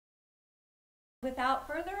Without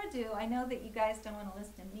further ado, I know that you guys don't want to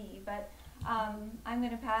listen to me, but I'm going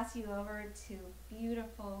to pass you over to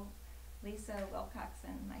beautiful Lisa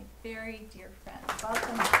Wilcoxson, my very dear friend.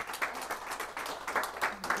 Welcome.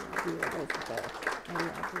 I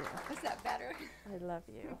love you. Is that better? I love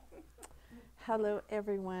you. Hello,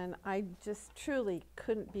 everyone. I just truly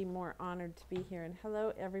couldn't be more honored to be here. And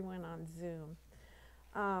hello, everyone on Zoom.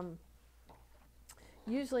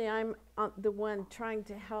 Usually I'm the one trying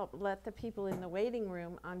to help let the people in the waiting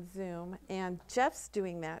room on Zoom, and Jeff's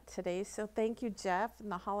doing that today. So thank you, Jeff,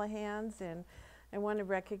 and the Hollahans. And I want to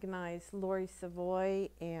recognize Lori Savoy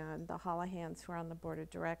and the Hollahans who are on the board of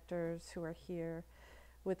directors who are here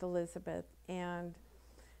with Elizabeth. And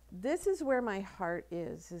this is where my heart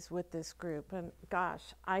is with this group. And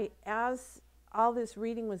gosh, as all this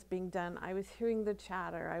reading was being done, I was hearing the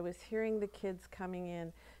chatter. I was hearing the kids coming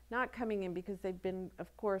in. Not coming in because they've been,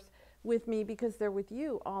 of course, with me because they're with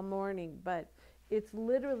you all morning, but it's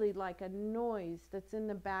literally like a noise that's in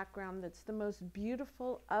the background that's the most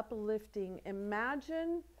beautiful, uplifting.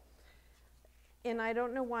 Imagine, and I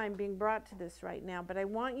don't know why I'm being brought to this right now, but I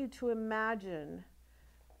want you to imagine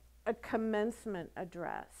a commencement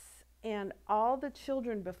address and all the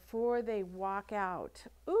children before they walk out.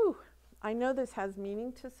 Ooh, I know this has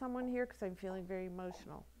meaning to someone here because I'm feeling very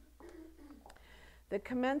emotional. The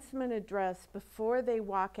commencement address before they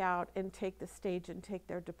walk out and take the stage and take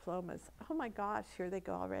their diplomas. Oh my gosh, here they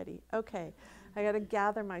go already. Okay, I got to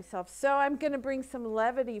gather myself. So I'm going to bring some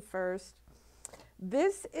levity first.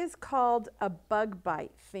 This is called a bug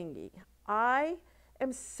bite thingy. I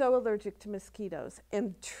am so allergic to mosquitoes,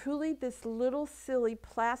 and truly this little silly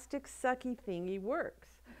plastic sucky thingy works.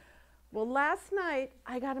 Well, last night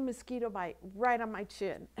I got a mosquito bite right on my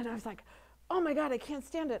chin, and I was like, oh my God, I can't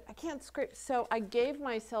stand it. I can't scrape. So I gave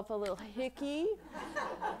myself a little hickey.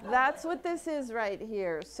 That's what this is right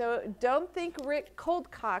here. So don't think Rick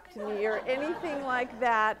cold-cocked me or anything like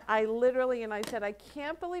that. I literally, and I said, I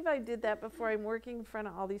can't believe I did that before I'm working in front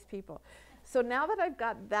of all these people. So now that I've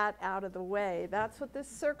got that out of the way, that's what this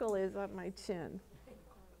circle is on my chin.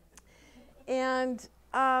 And,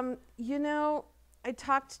 you know, I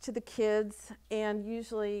talked to the kids, and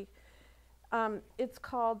usually, it's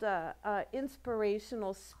called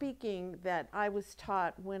inspirational speaking that I was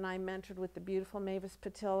taught when I mentored with the beautiful Mavis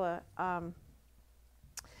Patilla,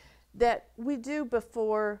 that we do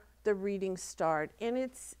before the readings start. And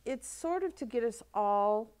it's sort of to get us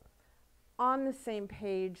all on the same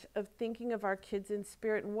page of thinking of our kids in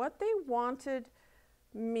spirit and what they wanted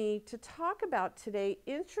me to talk about today,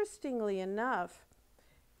 interestingly enough,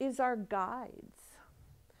 is our guides.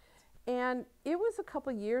 And it was a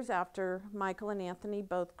couple years after Michael and Anthony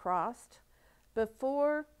both crossed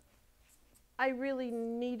before I really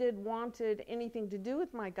wanted anything to do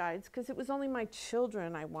with my guides, because it was only my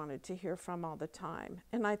children I wanted to hear from all the time.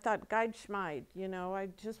 And I thought, guide schmide, you know, I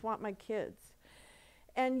just want my kids.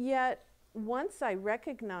 And yet, once I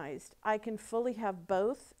recognized I can fully have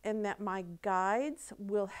both and that my guides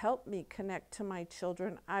will help me connect to my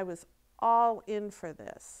children, I was all in for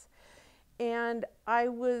this. And I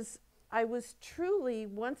was truly,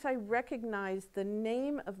 once I recognized the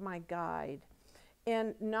name of my guide,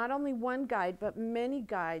 and not only one guide, but many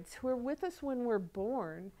guides who are with us when we're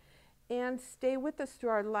born and stay with us through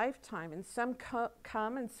our lifetime. And some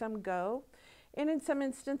come and some go. And in some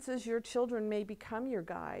instances, your children may become your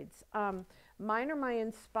guides. Mine are my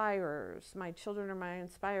inspirers. My children are my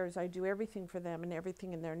inspirers. I do everything for them and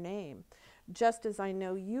everything in their name, just as I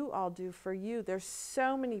know you all do for you. There's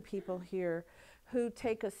so many people here who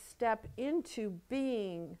take a step into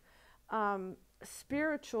being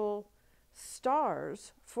spiritual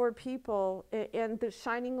stars for people, and the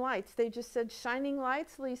shining lights. They just said shining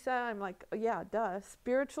lights, Lisa. I'm like, oh, yeah, duh.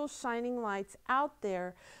 Spiritual shining lights out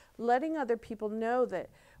there, letting other people know that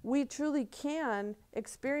we truly can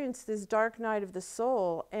experience this dark night of the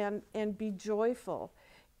soul and be joyful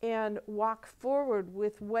and walk forward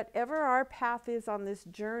with whatever our path is on this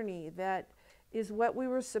journey that is what we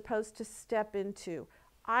were supposed to step into.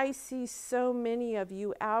 I see so many of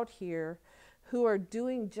you out here who are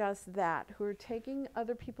doing just that, who are taking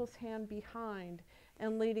other people's hand behind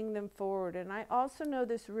and leading them forward. And I also know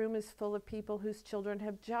this room is full of people whose children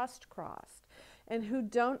have just crossed and who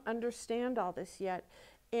don't understand all this yet.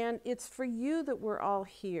 And it's for you that we're all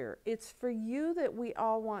here. It's for you that we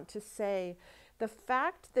all want to say, the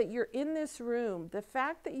fact that you're in this room, the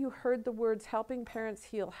fact that you heard the words helping parents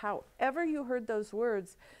heal, however you heard those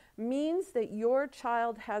words, means that your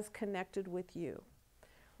child has connected with you.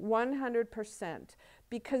 100%.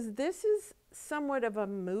 Because this is somewhat of a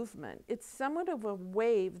movement. It's somewhat of a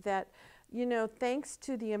wave that, you know, thanks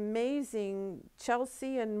to the amazing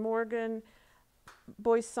Chelsea and Morgan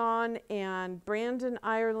Boyson and Brandon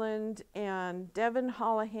Ireland and Devin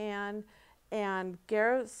Holohan and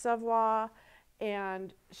Garrett Savoy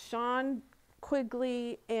and Sean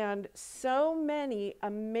Quigley and so many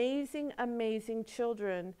amazing, amazing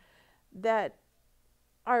children that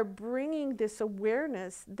are bringing this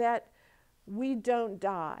awareness that we don't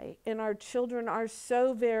die and our children are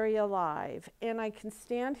so very alive. And I can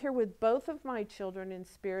stand here with both of my children in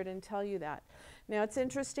spirit and tell you that. Now it's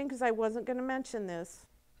interesting because I wasn't going to mention this.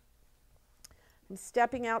 I'm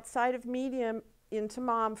stepping outside of medium into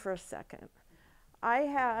mom for a second. I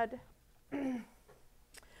had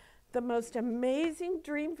the most amazing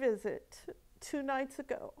dream visit 2 nights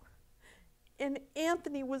ago. And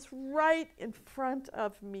Anthony was right in front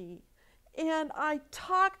of me. And I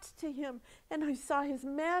talked to him and I saw his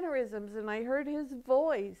mannerisms and I heard his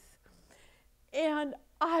voice. And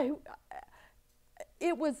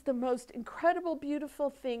it was the most incredible, beautiful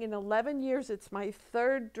thing. In 11 years, it's my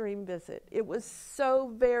 3rd dream visit. It was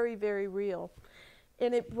so very, very real.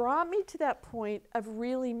 And it brought me to that point of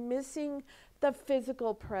really missing the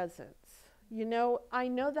physical presence. You know, I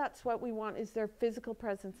know that's what we want, is their physical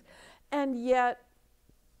presence. And yet,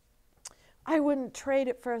 I wouldn't trade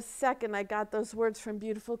it for a second. I got those words from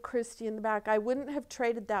beautiful Christy in the back. I wouldn't have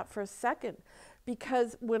traded that for a second.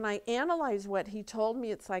 Because when I analyze what he told me,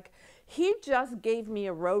 it's like he just gave me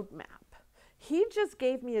a roadmap. He just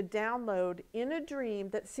gave me a download in a dream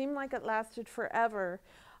that seemed like it lasted forever,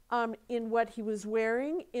 in what he was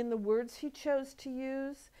wearing, in the words he chose to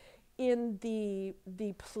use, in the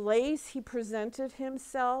place he presented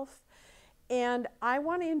himself. And I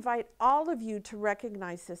want to invite all of you to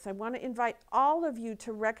recognize this. I want to invite all of you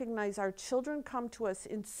to recognize our children come to us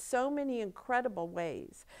in so many incredible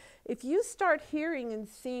ways. If you start hearing and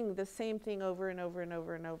seeing the same thing over and over and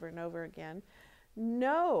over and over and over again,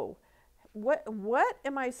 know what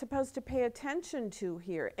am I supposed to pay attention to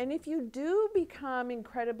here? And if you do become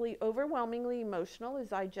incredibly overwhelmingly emotional,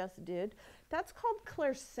 as I just did, that's called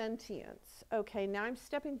clairsentience. Okay, now I'm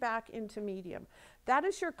stepping back into medium. That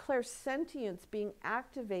is your clairsentience being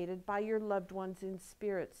activated by your loved ones in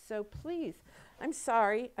spirit. So please, I'm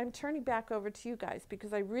sorry, I'm turning back over to you guys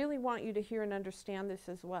because I really want you to hear and understand this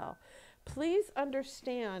as well. Please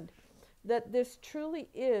understand that this truly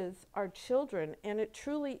is our children, and it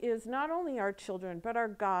truly is not only our children, but our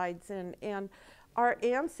guides and our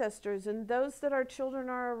ancestors and those that our children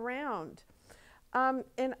are around.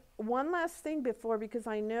 And one last thing before, because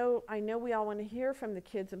I know we all want to hear from the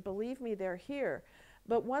kids, and believe me, they're here.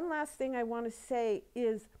 But one last thing I want to say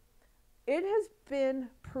is it has been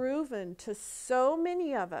proven to so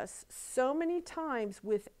many of us, so many times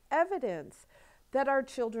with evidence that our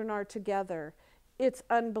children are together. It's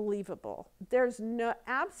unbelievable. There's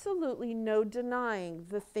absolutely no denying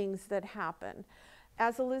the things that happen.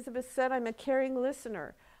 As Elizabeth said, I'm a caring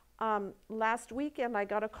listener. Last weekend, I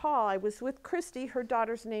got a call. I was with Christy. Her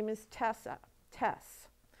daughter's name is Tess.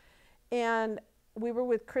 And we were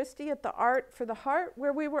with Christy at the Art for the Heart,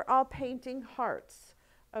 where we were all painting hearts.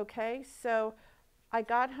 Okay, so I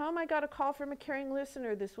got home. I got a call from a caring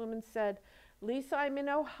listener. This woman said, Lisa, I'm in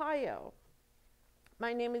Ohio.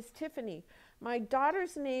 My name is Tiffany. My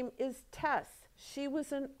daughter's name is Tess. She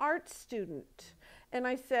was an art student. And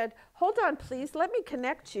I said, hold on, please, let me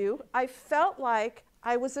connect you. I felt like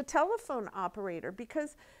I was a telephone operator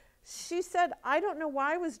because she said, I don't know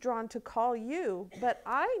why I was drawn to call you, but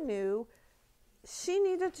I knew she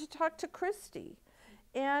needed to talk to Christy.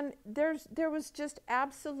 And there was just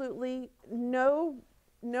absolutely no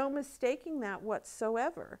mistaking that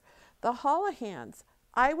whatsoever. The Hollohans,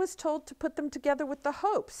 I was told to put them together with the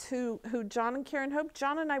Hopes, who John and Karen Hope.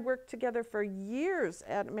 John and I worked together for years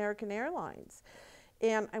at American Airlines.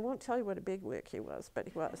 And I won't tell you what a bigwig he was, but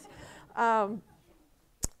he was.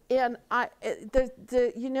 And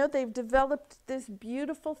you know, they've developed this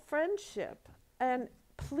beautiful friendship. And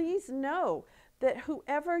please know that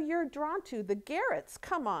whoever you're drawn to, the Garretts,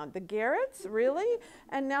 come on, the Garretts, really?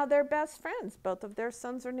 And now they're best friends. Both of their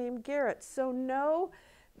sons are named Garrett. So know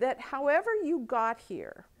that however you got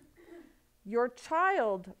here, your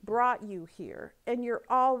child brought you here, and you're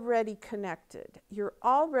already connected. You're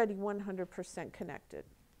already 100% connected.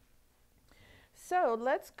 So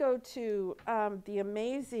let's go to the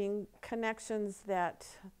amazing connections that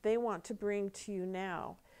they want to bring to you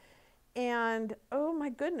now. And oh my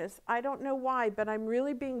goodness, I don't know why, but I'm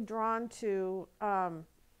really being drawn to,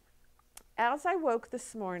 as I woke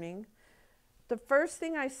this morning, the first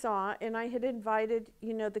thing I saw, and I had invited,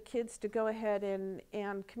 you know, the kids to go ahead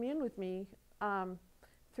and commune with me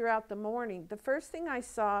throughout the morning. The first thing I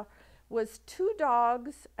saw was 2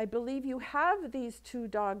 dogs. I believe you have these 2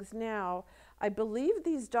 dogs now. I believe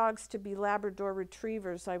these dogs to be Labrador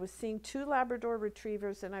retrievers. I was seeing 2 Labrador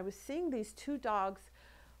retrievers, and I was seeing these 2 dogs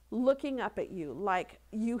looking up at you like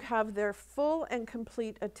you have their full and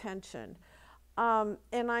complete attention.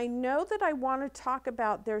 And I know that I want to talk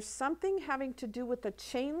about, there's something having to do with a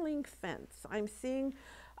chain link fence. I'm seeing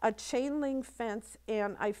a chain link fence,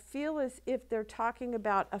 and I feel as if they're talking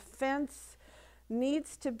about a fence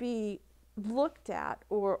needs to be looked at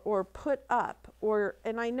or put up,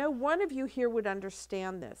 and I know one of you here would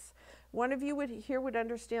understand this. One of you would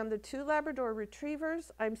understand the 2 Labrador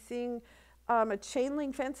retrievers. I'm seeing a chain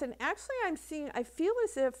link fence, and actually I feel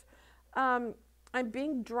as if I'm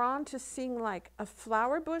being drawn to seeing like a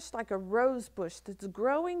flower bush, like a rose bush that's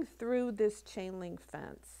growing through this chain link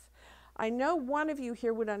fence. I know one of you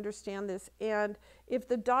here would understand this, and if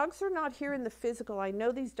the dogs are not here in the physical, I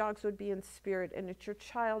know these dogs would be in spirit, and it's your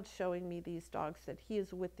child showing me these dogs, that he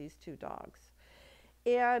is with these 2 dogs.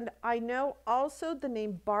 And I know also the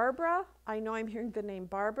name Barbara. I know I'm hearing the name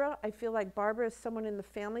Barbara. I feel like Barbara is someone in the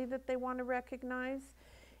family that they want to recognize.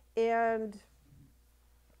 And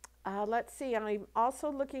let's see, I'm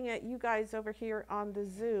also looking at you guys over here on the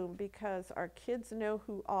Zoom because our kids know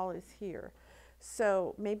who all is here.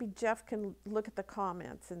 So maybe Jeff can look at the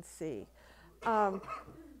comments and see.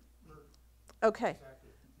 Okay,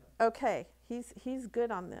 okay, he's good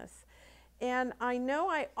on this. And I know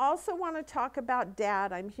I also want to talk about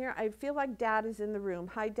Dad. I'm here, I feel like Dad is in the room.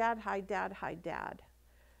 Hi, Dad, hi, Dad, hi, Dad.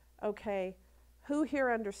 Okay, who here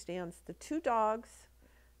understands the 2 dogs?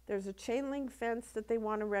 There's a chain link fence that they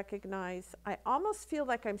want to recognize. I almost feel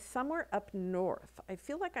like I'm somewhere up north. I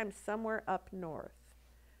feel like I'm somewhere up north.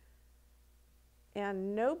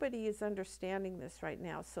 And nobody is understanding this right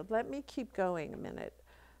now, so let me keep going a minute.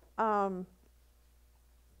 So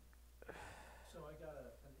I got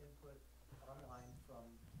an input online from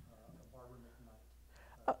Barbara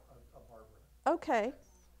McKnight, Barbara. Okay,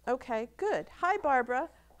 okay, good. Hi, Barbara.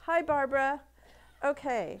 Hi, Barbara.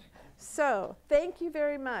 Okay, so thank you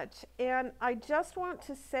very much. And I just want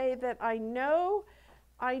to say that I know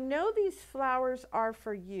these flowers are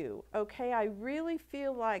for you, okay? I really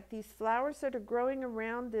feel like these flowers that are growing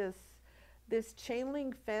around this chain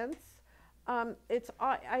link fence,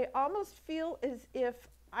 I almost feel as if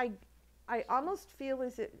oh,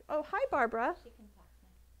 hi, Barbara. She can talk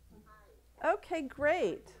now. Okay,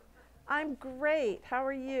 great. I'm great. How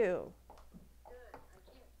are you? Good. I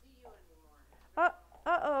can't see you anymore.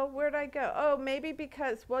 Uh-oh, where'd I go? Oh, maybe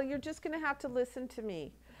because, well, you're just going to have to listen to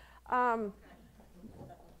me.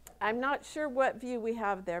 I'm not sure what view we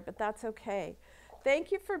have there, but that's okay.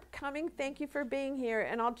 Thank you for coming. Thank you for being here.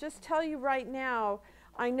 And I'll just tell you right now,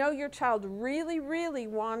 I know your child really, really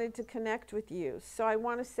wanted to connect with you. So I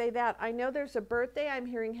want to say that. I know there's a birthday. I'm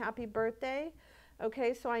hearing happy birthday.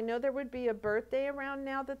 Okay, so I know there would be a birthday around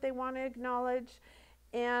now that they want to acknowledge.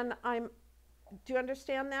 And do you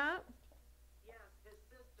understand that? Yes, his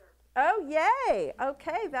sister. Oh, yay.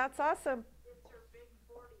 Okay, that's awesome. It's her big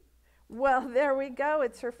 40. Well, there we go.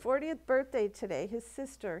 It's her 40th birthday today. His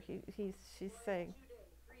sister, she's saying. 2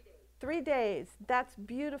 days, 3 days. 3 days. That's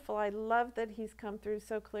beautiful. I love that he's come through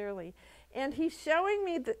so clearly. And he's showing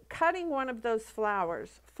me cutting one of those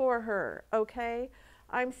flowers for her, okay?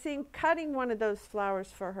 I'm seeing cutting one of those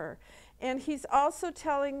flowers for her. And he's also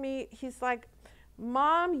telling me, he's like,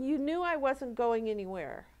 Mom, you knew I wasn't going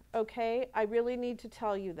anywhere, okay? I really need to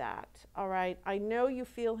tell you that, all right? I know you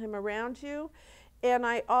feel him around you. And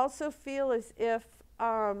I also feel as if,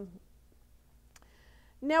 now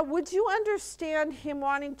would you understand him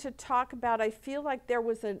wanting to talk about, I feel like there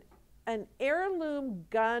was an heirloom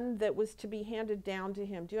gun that was to be handed down to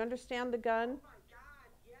him. Do you understand the gun? Oh my God,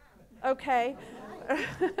 yes. Okay.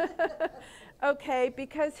 Okay,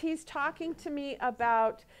 because he's talking to me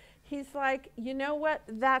about, he's like, you know what,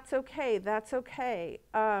 that's okay, that's okay.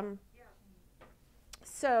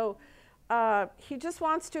 So he just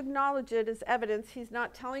wants to acknowledge it as evidence. He's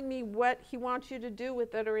not telling me what he wants you to do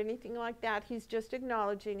with it or anything like that. He's just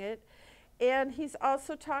acknowledging it. And he's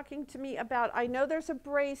also talking to me about, I know there's a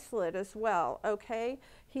bracelet as well, okay?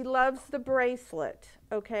 He loves the bracelet,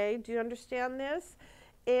 okay? Do you understand this?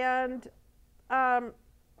 And I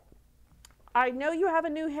know you have a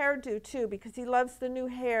new hairdo too, because he loves the new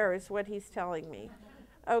hair is what he's telling me,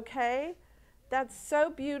 okay? That's so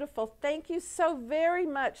beautiful. Thank you so very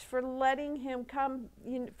much for letting him come,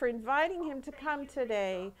 for inviting him to come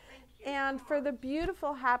today, and for the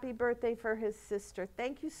beautiful happy birthday for his sister.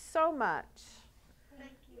 Thank you so much.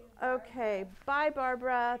 Thank you. Okay, bye,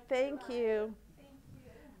 Barbara. Thank you.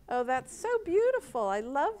 Oh, that's so beautiful. I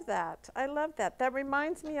love that. I love that. That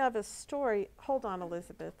reminds me of a story. Hold on,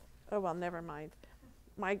 Elizabeth. Oh, well, never mind.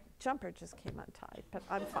 My jumper just came untied, but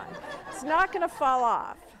I'm fine. It's not going to fall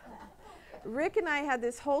off. Rick and I had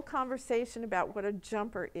this whole conversation about what a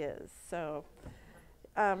jumper is. So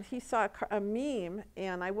he saw a meme,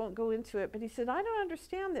 and I won't go into it, but he said, I don't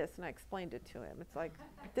understand this, and I explained it to him. It's like,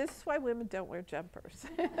 this is why women don't wear jumpers.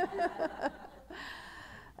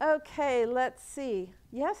 Okay, let's see.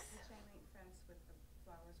 Yes? The chain link fence with the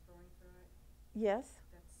flowers growing through it, Yes?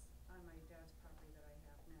 that's on my dad's property that I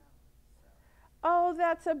have now, so. Oh,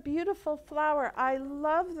 that's a beautiful flower. I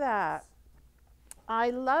love that. I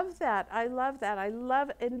love that. I love that. I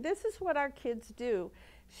love, and this is what our kids do.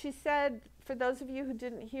 She said, for those of you who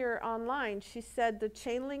didn't hear online, she said the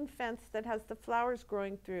chain link fence that has the flowers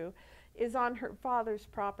growing through is on her father's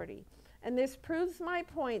property. And this proves my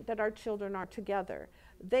point that our children are together.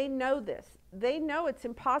 They know this. They know it's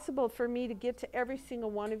impossible for me to get to every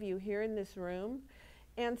single one of you here in this room.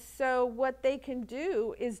 And so what they can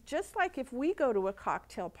do is, just like if we go to a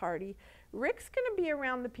cocktail party, Rick's going to be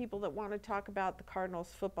around the people that want to talk about the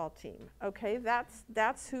Cardinals football team. Okay,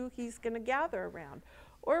 that's who he's going to gather around,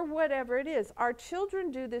 or whatever it is. Our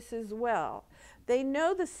children do this as well. They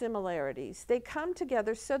know the similarities. They come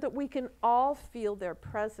together so that we can all feel their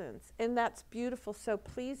presence, and that's beautiful. So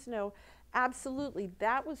please know, absolutely,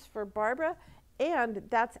 that was for Barbara, and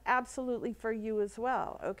that's absolutely for you as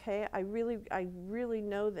well. Okay, I really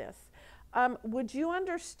know this. Would you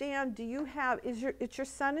understand? Do you have? It's your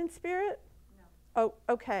son in spirit? No.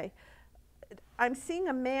 Oh, okay. I'm seeing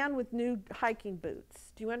a man with new hiking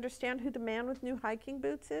boots. Do you understand who the man with new hiking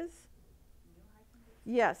boots is? New hiking boots?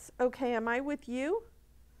 Yes. Okay. Am I with you?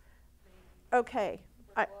 Okay.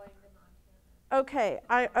 Okay.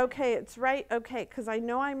 Okay. It's right. Okay. Because I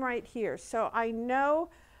know I'm right here. So I know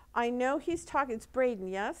he's talking. It's Braden.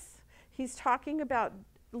 Yes. He's talking about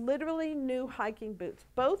literally new hiking boots.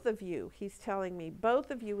 Both of you. He's telling me.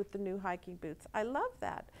 Both of you with the new hiking boots. I love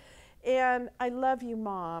that. And I love you,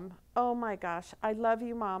 Mom. Oh my gosh, I love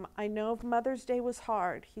you, Mom. I know Mother's Day was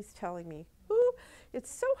hard, he's telling me. Ooh,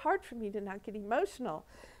 it's so hard for me to not get emotional.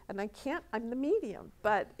 And I can't, I'm the medium.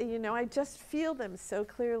 But, you know, I just feel them so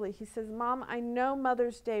clearly. He says, Mom, I know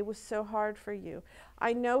Mother's Day was so hard for you.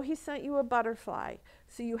 I know he sent you a butterfly.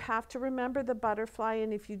 So you have to remember the butterfly.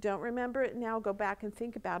 And if you don't remember it now, go back and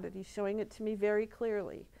think about it. He's showing it to me very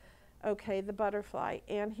clearly. Okay, the butterfly.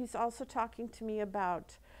 And he's also talking to me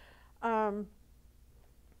about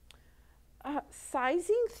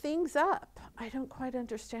sizing things up. I don't quite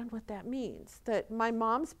understand what that means. That my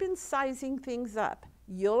mom's been sizing things up.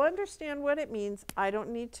 You'll understand what it means. I don't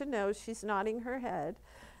need to know. She's nodding her head.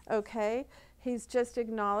 Okay? He's just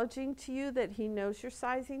acknowledging to you that he knows you're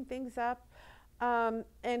sizing things up.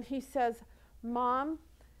 And he says, Mom,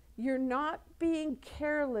 you're not being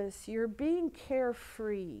careless. You're being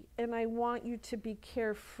carefree. And I want you to be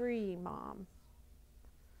carefree, Mom.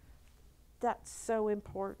 That's so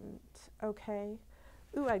important, okay?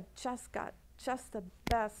 Ooh, I just got the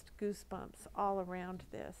best goosebumps all around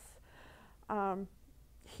this.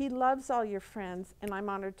 He loves all your friends, and I'm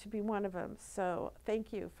honored to be one of them. So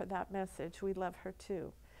thank you for that message. We love her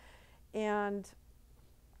too. And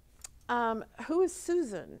who is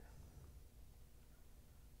Susan?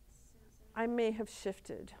 I may have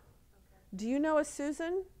shifted. Okay. Do you know a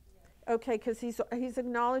Susan? Yes. Okay, because he's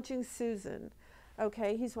acknowledging Susan.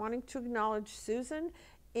 Okay, he's wanting to acknowledge Susan,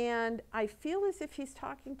 and I feel as if he's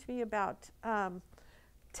talking to me about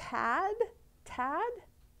Tad,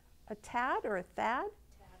 a Tad or a Thad?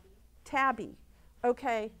 Tabby.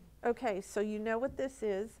 Okay, okay, so you know what this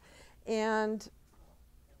is, and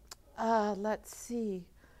let's see,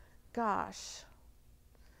 gosh,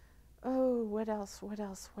 oh, what else?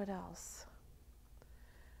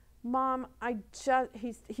 Mom,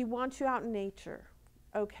 he wants you out in nature.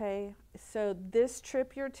 Okay, so this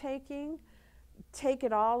trip you're taking, take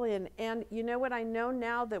it all in. And you know what I know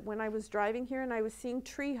now, that when I was driving here and I was seeing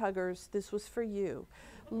tree huggers, this was for you.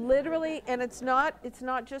 Literally, and it's not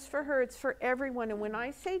just for her, it's for everyone. And when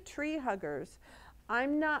I say tree huggers,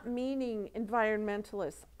 I'm not meaning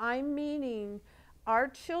environmentalists. I'm meaning our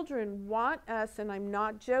children want us, and I'm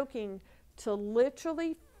not joking, to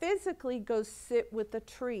literally physically go sit with the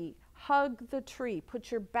tree. Hug the tree,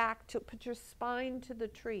 put your spine to the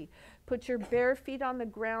tree, put your bare feet on the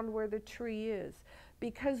ground where the tree is,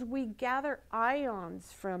 because we gather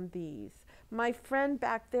ions from these. My friend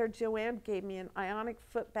back there, Joanne, gave me an ionic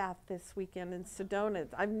foot bath this weekend in Sedona.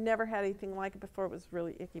 I've never had anything like it before. It was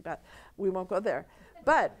really icky, but we won't go there.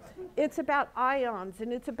 But it's about ions,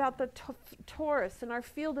 and it's about the torus and our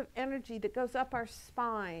field of energy that goes up our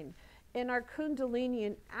spine and our kundalini,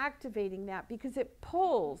 and activating that, because it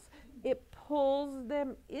pulls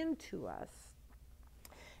them into us.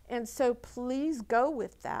 And so please go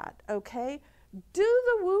with that, okay? Do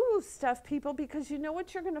the woo-woo stuff, people, because you know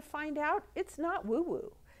what you're going to find out? It's not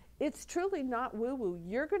woo-woo. It's truly not woo-woo.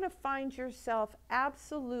 You're going to find yourself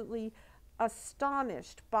absolutely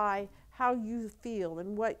astonished by how you feel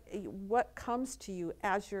and what comes to you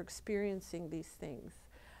as you're experiencing these things.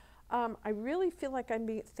 I really feel like I'm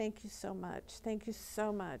being, thank you so much. Thank you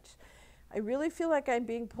so much. I really feel like I'm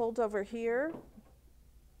being pulled over here.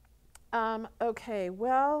 Okay,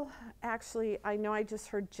 well, actually, I know I just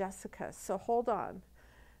heard Jessica, so hold on.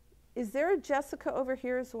 Is there a Jessica over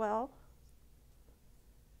here as well?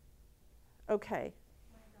 Okay.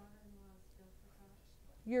 My daughter-in-law's Jessica.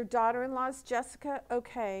 Your daughter-in-law's Jessica?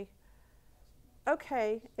 Okay.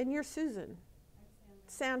 Okay, and you're Susan?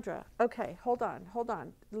 Sandra. Okay, hold on.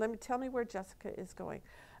 Tell me where Jessica is going.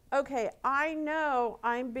 Okay, I know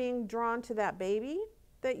I'm being drawn to that baby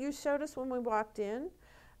that you showed us when we walked in.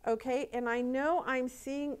 Okay, and I know I'm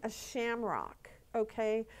seeing a shamrock.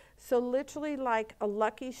 Okay, so literally like a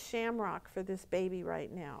lucky shamrock for this baby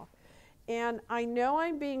right now. And I know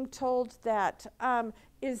I'm being told that,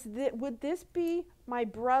 would this be my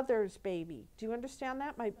brother's baby? Do you understand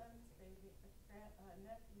that? My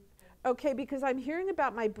okay, because I'm hearing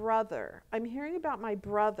about my brother.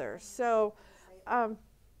 So,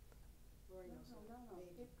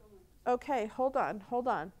 okay, hold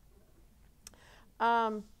on.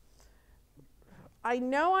 I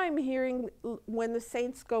know I'm hearing When the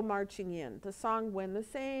Saints Go Marching In, the song When the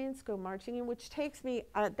Saints Go Marching In, which takes me,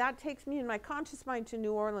 that takes me in my conscious mind to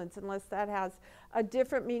New Orleans, unless that has a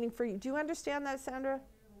different meaning for you. Do you understand that, Sandra?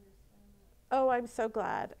 Oh, I'm so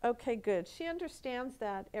glad. Okay, good. She understands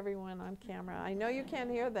that, everyone on camera. I know you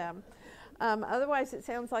can't hear them. Otherwise, it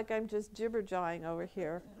sounds like I'm just jibber-jawing over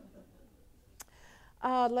here.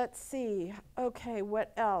 Let's see. Okay,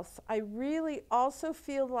 what else? I really also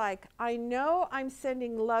feel like, I know I'm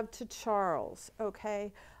sending love to Charles,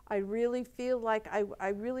 okay? I really feel like, I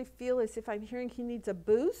really feel as if I'm hearing he needs a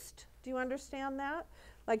boost. Do you understand that?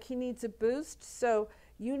 Like he needs a boost. So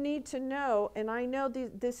you need to know, and I know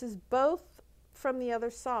this is both from the other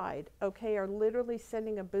side, okay, are literally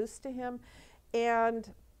sending a boost to him.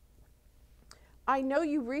 And I know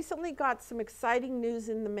you recently got some exciting news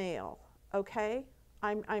in the mail, okay?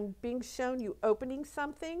 I'm being shown you opening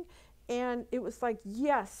something, and it was like,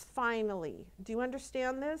 yes, finally. Do you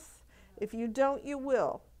understand this? If you don't, you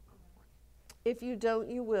will. If you don't,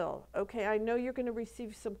 you will. Okay, I know you're going to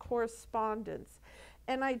receive some correspondence.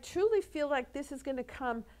 And I truly feel like this is going to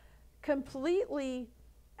come completely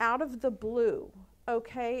out of the blue,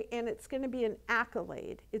 okay? And it's going to be an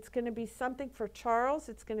accolade. It's going to be something for Charles.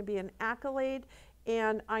 It's going to be an accolade.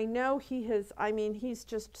 And I know he's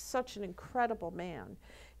just such an incredible man.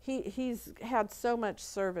 He's had so much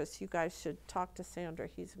service. You guys should talk to Sandra.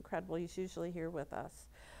 He's incredible. He's usually here with us.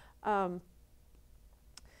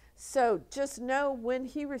 So just know when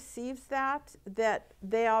he receives that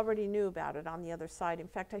they already knew about it on the other side. In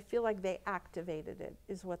fact, I feel like they activated it,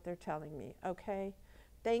 is what they're telling me, okay?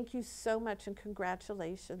 Thank you so much, and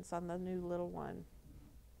congratulations on the new little one.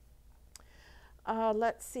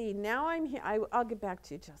 Let's see. Now I'm here. I'll get back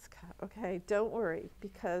to you, Jessica. Okay, don't worry,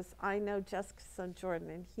 because I know Jessica's son Jordan,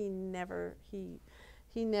 and he never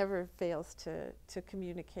fails to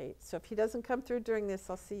communicate. So if he doesn't come through during this,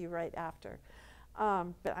 I'll see you right after.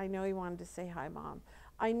 But I know he wanted to say hi, Mom.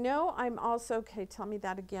 I know I'm also, okay, tell me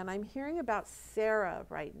that again. I'm hearing about Sarah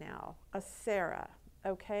right now. A Sarah,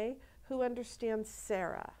 okay? Who understands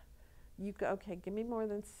Sarah? Okay, give me more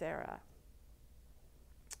than Sarah.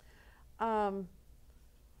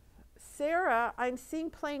 Sarah, I'm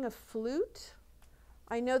seeing playing a flute.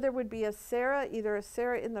 I know there would be a Sarah, either a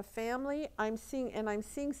Sarah in the family. I'm seeing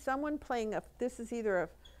someone playing this is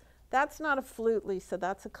either that's not a flute, Lisa,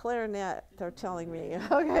 that's a clarinet, they're telling me,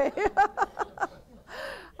 okay?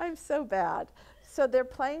 I'm so bad. So they're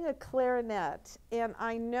playing a clarinet, and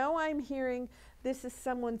I know I'm hearing this is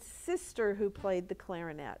someone's sister who played the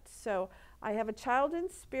clarinet. So I have a child in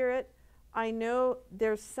spirit. I know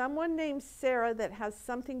there's someone named Sarah that has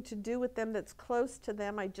something to do with them that's close to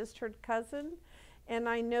them. I just heard cousin. And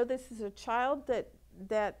I know this is a child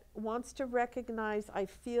that wants to recognize, I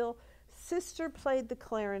feel, sister played the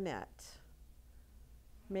clarinet.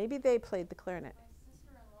 Maybe they played the clarinet. My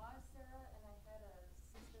sister-in-law is Sarah, and I had a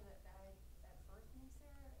sister that died at birth named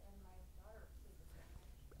Sarah, and my daughter played the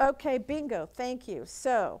clarinet. Okay, bingo, thank you.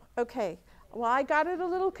 So, okay, well, I got it a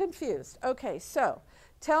little confused. Okay, so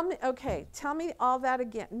tell me all that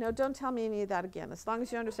again. No, don't tell me any of that again, as long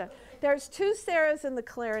as you understand. There's two Sarahs in the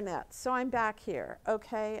clarinet, so I'm back here,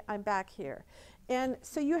 okay? I'm back here. And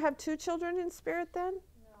so you have two children in spirit then?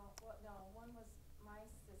 No, one was my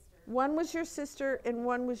sister. One was your sister and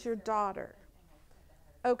one was your daughter.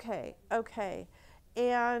 Okay, okay.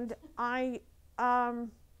 And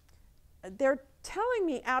they're telling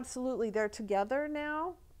me absolutely they're together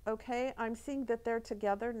now. Okay, I'm seeing that they're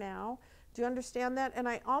together now. Do you understand that? And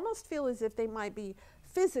I almost feel as if they might be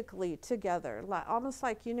physically together, almost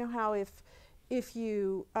like, you know how if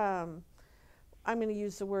you, I'm going to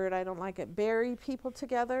use the word, I don't like it, bury people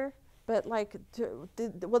together, but like,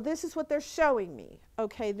 well, this is what they're showing me.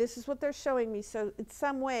 Okay, this is what they're showing me. So in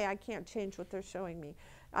some way, I can't change what they're showing me.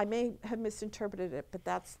 I may have misinterpreted it, but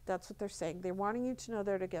that's what they're saying. They're wanting you to know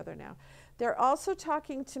they're together now. They're also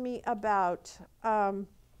talking to me about,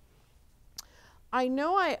 I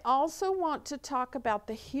know I also want to talk about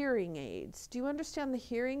the hearing aids. Do you understand the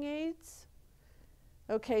hearing aids?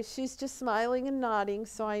 Okay, she's just smiling and nodding,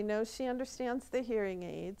 so I know she understands the hearing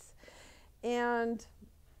aids. And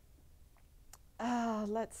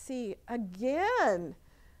let's see, again,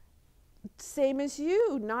 same as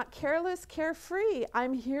you, not careless, carefree.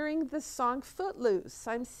 I'm hearing the song Footloose.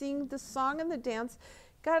 I'm seeing the song and the dance.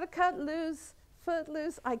 Gotta cut loose,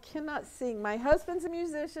 footloose. I cannot sing. My husband's a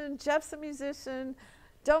musician, Jeff's a musician.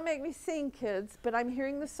 Don't make me sing, kids, but I'm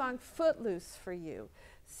hearing the song Footloose for you.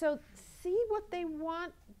 So see what they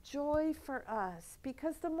want, joy for us,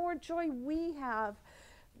 because the more joy we have,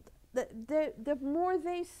 the more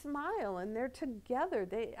they smile and they're together.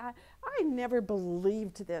 I never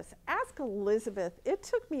believed this. Ask Elizabeth. It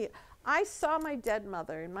took me, I saw my dead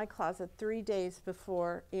mother in my closet 3 days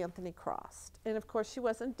before Anthony crossed. And of course she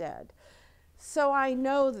wasn't dead. So I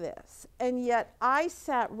know this. And yet I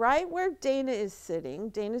sat right where Dana is sitting.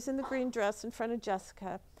 Dana's in the green dress in front of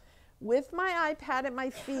Jessica with my iPad at my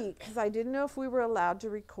feet because I didn't know if we were allowed to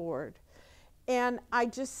record. And I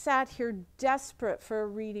just sat here desperate for a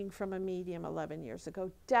reading from a medium 11 years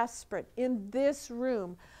ago, desperate, in this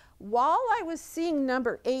room, while I was seeing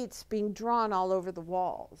number 8s being drawn all over the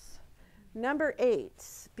walls. Number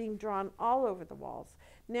 8s being drawn all over the walls.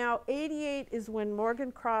 Now, 88 is when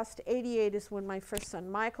Morgan crossed, 88 is when my first son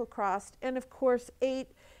Michael crossed, and of course 8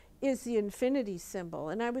 is the infinity symbol,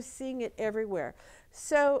 and I was seeing it everywhere.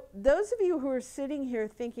 So those of you who are sitting here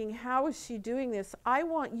thinking, how is she doing this? I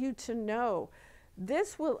want you to know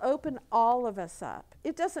this will open all of us up.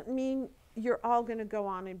 It doesn't mean you're all going to go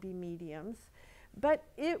on and be mediums, but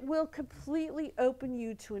it will completely open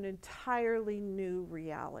you to an entirely new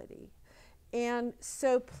reality. And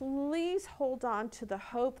so please hold on to the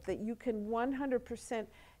hope that you can 100%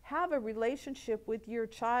 have a relationship with your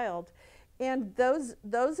child. And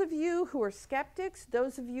those of you who are skeptics,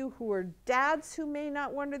 those of you who are dads who may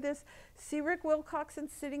not wonder this, see Rick Wilcoxson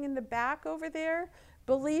sitting in the back over there?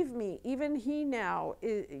 Believe me, even he now,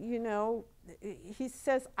 you know, he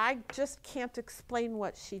says, I just can't explain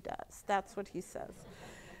what she does. That's what he says.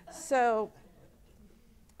 So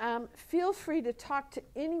feel free to talk to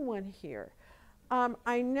anyone here.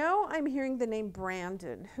 I know I'm hearing the name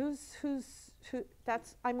Brandon. Who,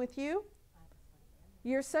 that's, I'm with you?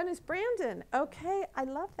 Your son is Brandon. Okay, I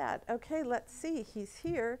love that. Okay, let's see, he's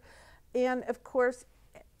here. And of course,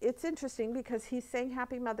 it's interesting because he's saying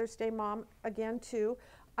Happy Mother's Day, Mom, again too.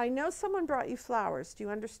 I know someone brought you flowers. Do you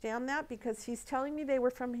understand that? Because he's telling me they were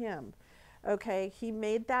from him. Okay, he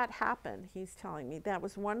made that happen. He's telling me that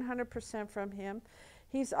was 100% from him.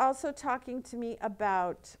 He's also talking to me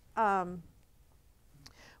about,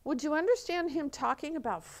 would you understand him talking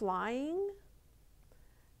about flying?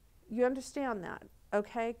 You understand that?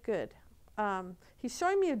 Okay, good. He's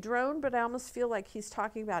showing me a drone, but I almost feel like he's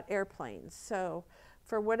talking about airplanes. So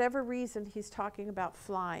for whatever reason, he's talking about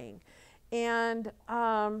flying. And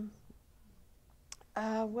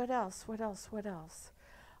what else?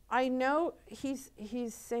 I know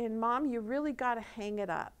he's saying, Mom, you really got to hang it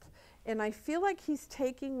up. And I feel like he's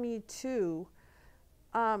taking me to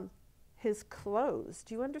his clothes.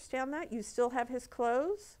 Do you understand that? You still have his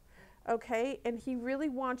clothes? Okay, and he really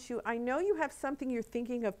wants you. I know you have something you're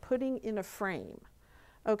thinking of putting in a frame.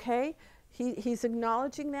 Okay, he's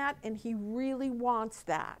acknowledging that, and he really wants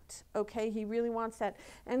that. Okay, he really wants that.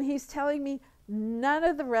 And he's telling me none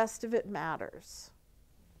of the rest of it matters.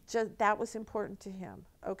 Just that was important to him.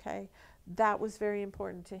 Okay, that was very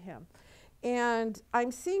important to him. And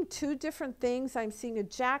I'm seeing two different things. I'm seeing a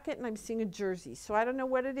jacket and I'm seeing a jersey. So I don't know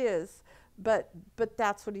what it is, but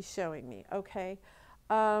that's what he's showing me. Okay.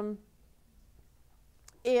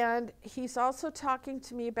 And he's also talking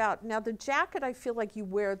to me about, now the jacket, I feel like you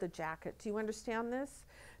wear the jacket. Do you understand this?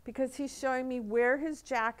 Because he's showing me where his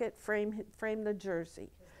jacket frame the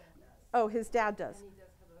jersey. His dad does. Oh, his dad does. And he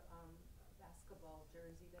does have a basketball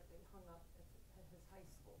jersey that they hung up at his high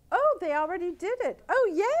school. Oh, they already did it.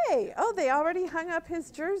 Oh, yay. Oh, they already hung up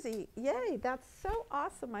his jersey. Yay, that's so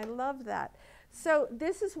awesome. I love that. So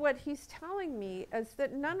this is what he's telling me, is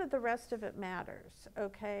that none of the rest of it matters,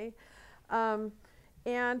 okay?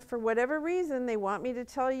 And for whatever reason, they want me to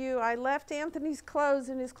tell you, I left Anthony's clothes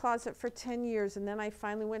in his closet for 10 years, and then I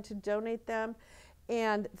finally went to donate them,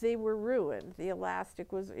 and they were ruined. The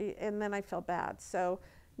elastic was, and then I felt bad. So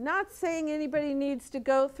not saying anybody needs to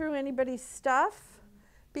go through anybody's stuff,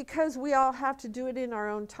 because we all have to do it in our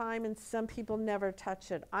own time, and some people never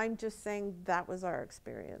touch it. I'm just saying that was our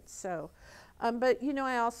experience. So, but you know,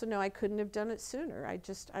 I also know I couldn't have done it sooner.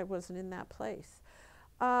 I wasn't in that place.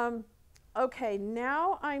 Okay,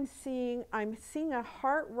 now I'm seeing a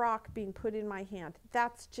heart rock being put in my hand.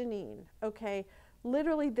 That's Janine, okay?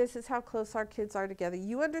 Literally, this is how close our kids are together.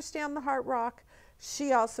 You understand the heart rock?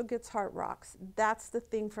 She also gets heart rocks. That's the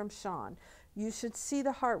thing from Sean. You should see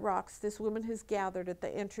the heart rocks this woman has gathered at the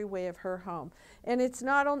entryway of her home. And it's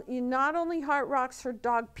not only heart rocks, her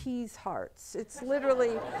dog pees hearts. It's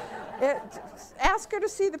literally, ask her to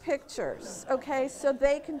see the pictures, okay? So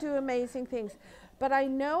they can do amazing things. But I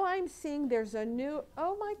know I'm seeing there's a new,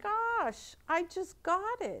 oh my gosh, I just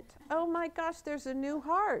got it. Oh my gosh, there's a new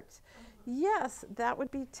heart. Yes, that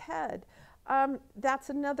would be Ted. That's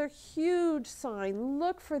another huge sign.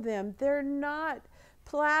 Look for them. They're not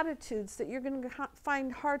platitudes that you're going to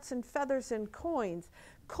find hearts and feathers and coins.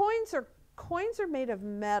 Coins are made of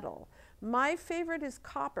metal. My favorite is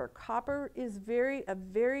copper. Copper is a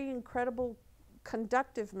very incredible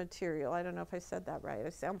conductive material. I don't know if I said that right. I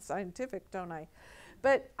sound scientific, don't I?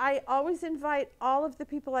 But I always invite all of the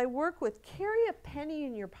people I work with, carry a penny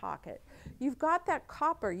in your pocket. You've got that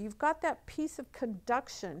copper, you've got that piece of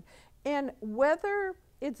conduction, and whether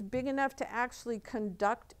it's big enough to actually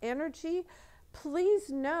conduct energy, please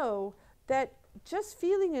know that just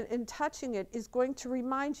feeling it and touching it is going to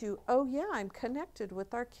remind you, oh yeah, I'm connected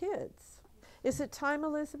with our kids. Is it time,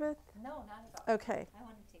 Elizabeth? No, not at all. Okay. I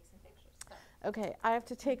want to take some pictures. So. Okay, I have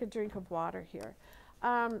to take a drink of water here.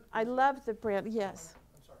 I love the brand, yes.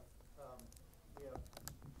 I'm sorry.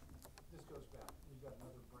 This goes back. We've got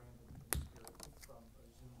another Brandon in spirit from a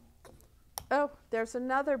Zoom video. Oh, there's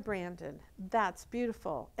another Brandon. That's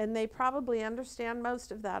beautiful. And they probably understand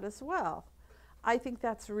most of that as well. I think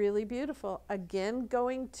that's really beautiful. Again,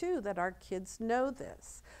 going to that our kids know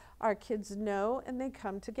this. Our kids know and they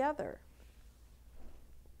come together.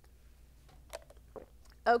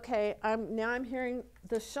 Okay, now I'm hearing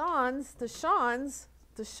the Shawns.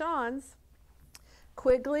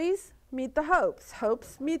 Quigleys meet the Hopes.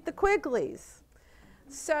 Hopes meet the Quigleys.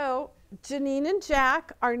 So Janine and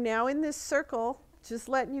Jack are now in this circle, just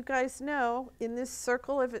letting you guys know, in this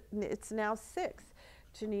circle of it's now 6.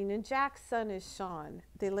 Janine and Jack's son is Sean.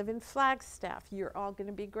 They live in Flagstaff. You're all going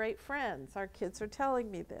to be great friends. Our kids are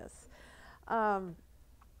telling me this.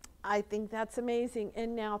 I think that's amazing.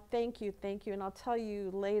 And now, thank you. And I'll tell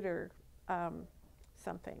you later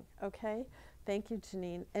something, okay? Thank you,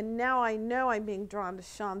 Janine. And now I know I'm being drawn to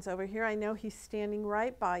Sean's over here. I know he's standing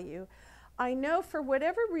right by you. I know for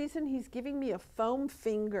whatever reason he's giving me a foam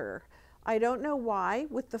finger. I don't know why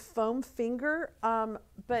with the foam finger,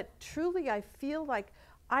 but truly I feel like,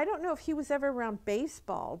 I don't know if he was ever around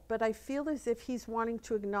baseball, but I feel as if he's wanting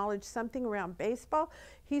to acknowledge something around baseball.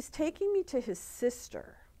 He's taking me to his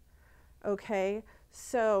sister. Okay,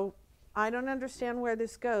 so I don't understand where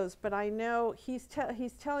this goes, but I know he's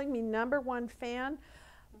telling me #1 fan.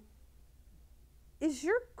 Is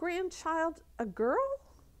your grandchild a girl?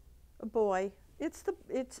 A boy?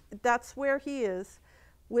 That's where he is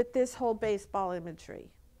with this whole baseball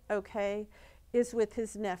imagery, okay, is with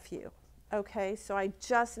his nephew, okay? So I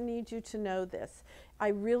just need you to know this. I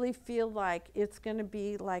really feel like it's going to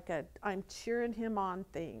be like I'm cheering him on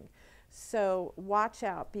thing. So watch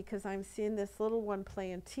out, because I'm seeing this little one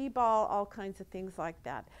playing t-ball, all kinds of things like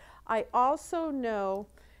that. I also know,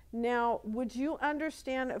 now would you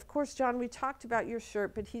understand, of course, John, we talked about your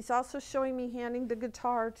shirt, but he's also showing me handing the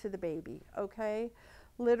guitar to the baby, okay?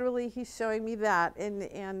 Literally, he's showing me that,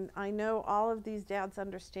 and I know all of these dads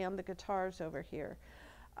understand the guitars over here.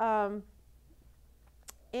 And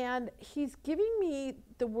he's giving me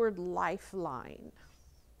the word lifeline.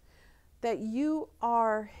 That you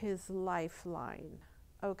are his lifeline,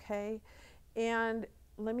 okay? And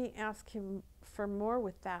let me ask him for more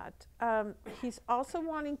with that. He's also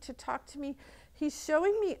wanting to talk to me. He's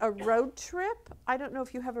showing me a road trip. I don't know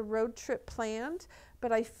if you have a road trip planned,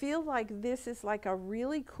 but I feel like this is like a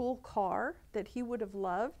really cool car that he would have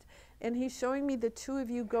loved. And he's showing me the 2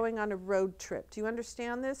 of you going on a road trip. Do you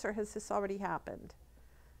understand this, or has this already happened?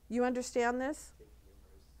 You understand this?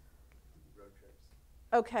 Road trips.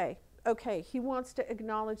 Okay. Okay, he wants to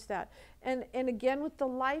acknowledge that. And again with the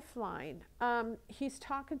lifeline, he's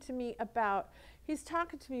talking to me about,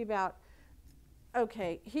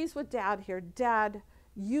 okay, he's with Dad here. Dad,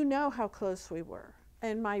 you know how close we were.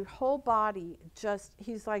 And my whole body just,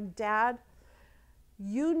 he's like, Dad,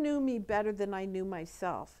 you knew me better than I knew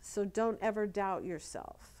myself. So don't ever doubt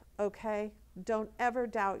yourself, okay? Don't ever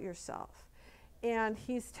doubt yourself. And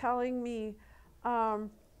he's telling me,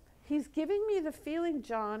 he's giving me the feeling,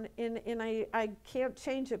 John, and I can't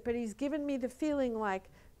change it, but he's given me the feeling like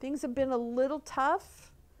things have been a little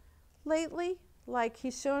tough lately. Like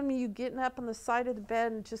he's showing me you getting up on the side of the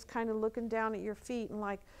bed and just kind of looking down at your feet and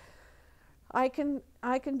like, I can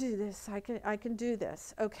do this, I can do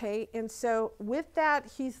this, okay? And so with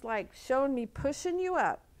that, he's like showing me, pushing you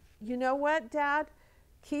up. You know what, Dad?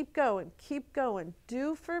 Keep going, keep going.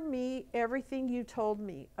 Do for me everything you told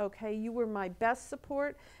me, okay? You were my best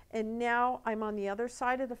support, and now I'm on the other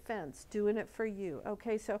side of the fence doing it for you,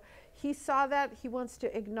 okay? So he saw that, he wants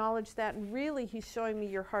to acknowledge that, and really he's showing me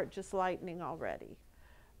your heart just lightening already,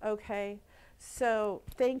 okay? So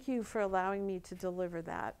thank you for allowing me to deliver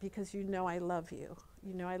that, because you know I love you.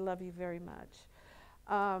 You know I love you very much.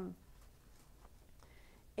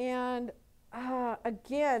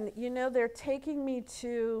 Again, you know, they're taking me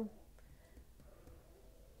to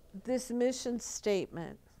this mission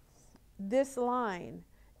statement, this line.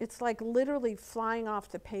 It's like literally flying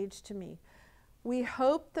off the page to me. We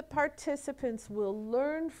hope the participants will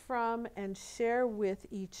learn from and share with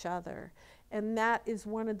each other. And that is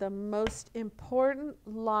one of the most important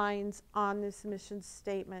lines on this mission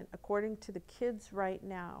statement, according to the kids right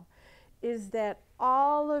now, is that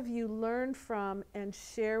all of you learn from and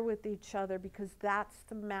share with each other, because that's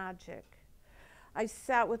the magic. I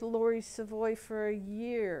sat with Lori Savoy for a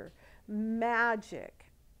year.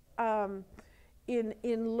 Magic. In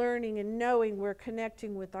learning and knowing we're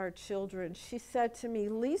connecting with our children. She said to me,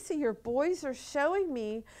 Lisa, your boys are showing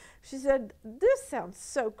me, she said, this sounds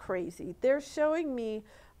so crazy. They're showing me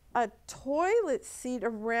a toilet seat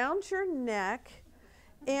around your neck,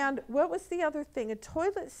 and what was the other thing? A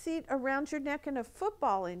toilet seat around your neck and a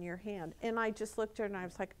football in your hand. And I just looked at her and I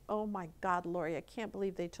was like, oh my God, Lori, I can't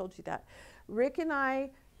believe they told you that. Rick and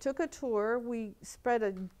I took a tour. We spread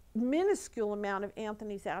a minuscule amount of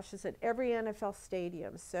Anthony's ashes at every NFL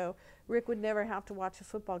stadium, so Rick would never have to watch a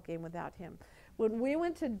football game without him. When we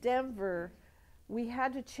went to Denver, we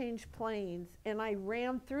had to change planes, and I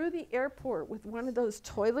ran through the airport with one of those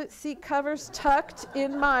toilet seat covers tucked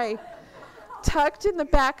in the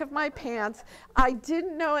back of my pants. I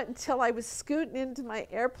didn't know it until I was scooting into my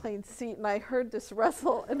airplane seat and I heard this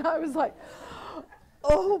rustle, and I was like,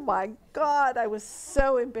 oh my God, I was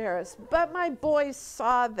so embarrassed. But my boys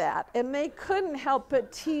saw that, and they couldn't help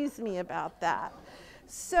but tease me about that.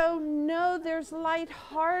 So know there's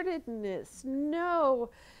lightheartedness. Know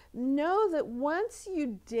that once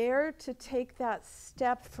you dare to take that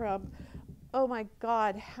step from, oh my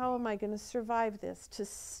God, how am I going to survive this, to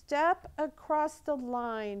step across the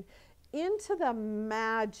line into the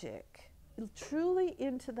magic, truly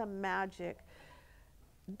into the magic,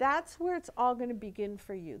 that's where it's all going to begin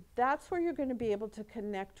for you. That's where you're going to be able to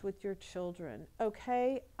connect with your children,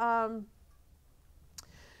 okay? Do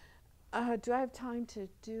I have time to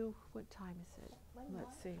do, what time is it?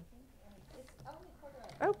 Let's see.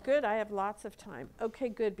 Oh, good, I have lots of time. Okay,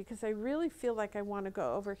 good, because I really feel like I want to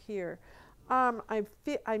go over here. I'm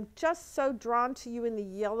just so drawn to you in the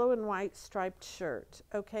yellow and white striped shirt,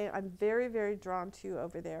 okay? I'm very, very drawn to you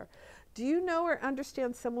over there. Do you know or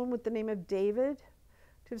understand someone with the name of David?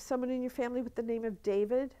 Do you have someone in your family with the name of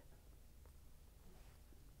David?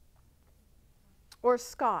 Or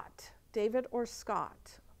Scott? David or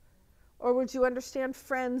Scott? Or would you understand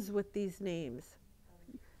friends with these names?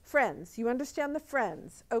 Friends. You understand the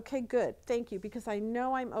friends. Okay, good. Thank you, because I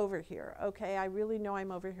know I'm over here, okay? I really know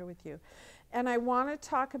I'm over here with you. And I want to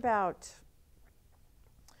talk about,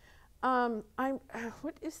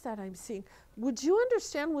 what is that I'm seeing? Would you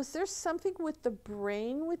understand, was there something with the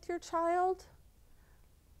brain with your child?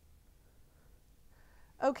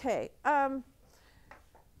 Okay, I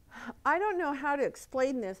don't know how to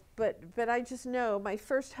explain this, but I just know my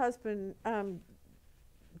first husband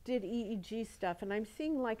did EEG stuff, and I'm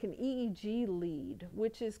seeing like an EEG lead,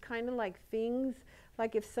 which is kind of like things,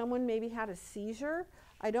 like if someone maybe had a seizure.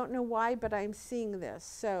 I don't know why, but I'm seeing this.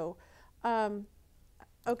 So,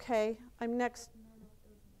 okay, I'm next.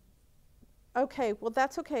 Okay, well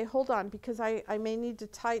that's okay, hold on, because I may need to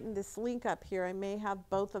tighten this link up here. I may have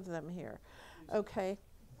both of them here. Okay.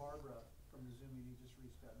 Barbara from the Zoom meeting just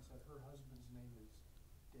reached out and said her husband's name is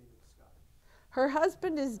David Scott. Her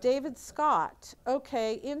husband is David Scott.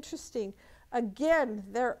 Okay, interesting. Again,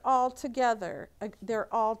 they're all together.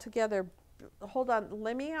 They're all together. Hold on.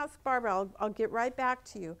 Let me ask Barbara. I'll get right back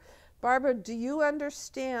to you. Barbara, do you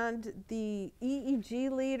understand the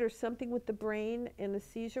EEG lead or something with the brain and a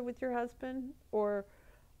seizure with your husband or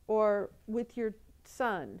with your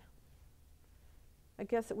son? I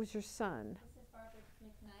guess it was your son. This is Barbara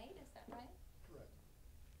McKnight, is that right? Correct.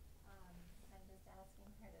 I'm just asking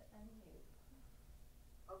her to unmute.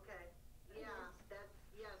 Okay, yeah,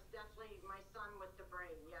 yes, definitely my son with the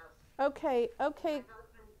brain, yes. Okay. My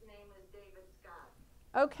husband's name is David Scott.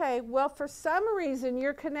 Okay, well, for some reason,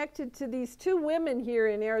 you're connected to these two women here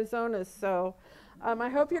in Arizona, so I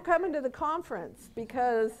hope you're coming to the conference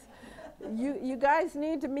because you guys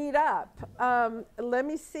need to meet up. Let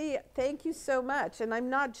me see. Thank you so much. And I'm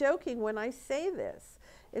not joking when I say this.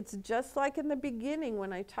 It's just like in the beginning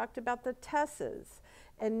when I talked about the Tessas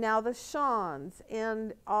and now the Shawns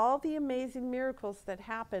and all the amazing miracles that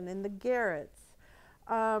happen in the Garretts.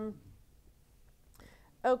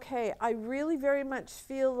 Okay, I really very much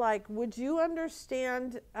feel like, would you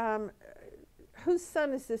understand, whose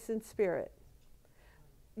son is this in spirit?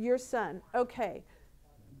 Your son, okay.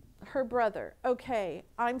 Her brother, okay.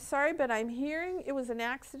 I'm sorry, but I'm hearing it was an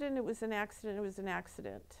accident, it was an accident, it was an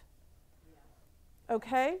accident.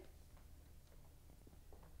 Okay?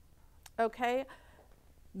 Okay?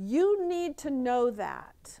 You need to know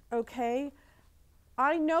that, okay?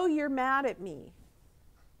 I know you're mad at me.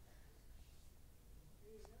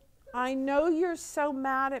 I know you're so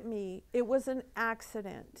mad at me. It was an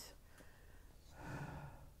accident.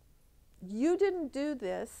 You didn't do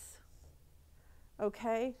this,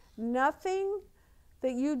 okay? Nothing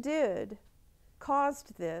that you did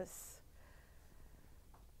caused this.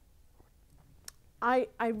 I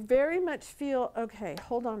very much feel, okay,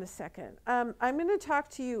 hold on a second. I'm going to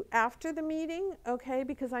talk to you after the meeting, okay,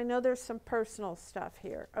 because I know there's some personal stuff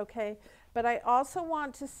here, okay? But I also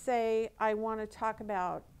want to say, I want to talk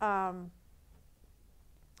about,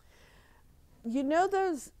 you know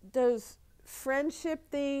those friendship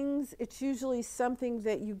things? It's usually something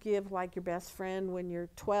that you give like your best friend when you're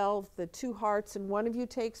 12, the two hearts, and one of you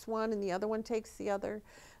takes one and the other one takes the other.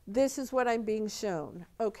 This is what I'm being shown,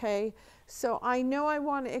 okay? So I know I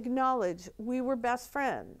want to acknowledge we were best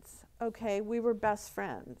friends, okay? We were best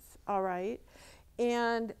friends, all right?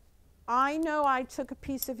 And I know I took a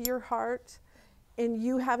piece of your heart and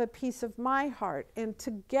you have a piece of my heart, and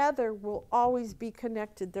together we'll always be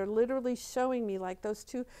connected. They're literally showing me like those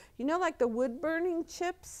two, you know, like the wood burning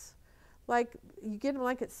chips, like you get them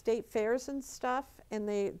like at state fairs and stuff, and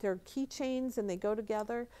they're keychains and they go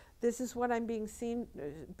together. This is what I'm being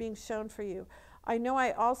shown for you. I know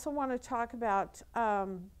I also want to talk about, are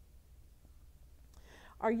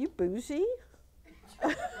you bougie?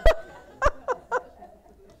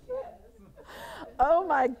 Oh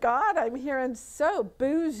my God, I'm hearing so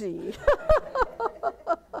bougie.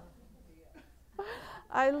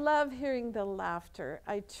 I love hearing the laughter.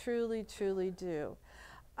 I truly, truly do.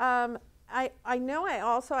 I know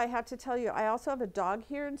I have to tell you, I also have a dog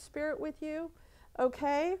here in spirit with you,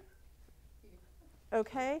 okay?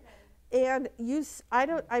 Okay? And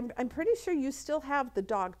I'm pretty sure you still have the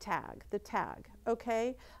dog tag,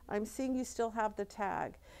 okay? I'm seeing you still have the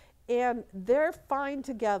tag. And they're fine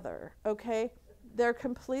together, okay? They're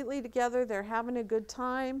completely together. They're having a good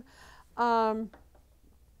time. I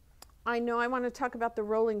know I want to talk about the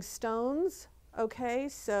Rolling Stones, okay?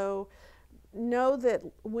 So know that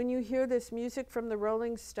when you hear this music from the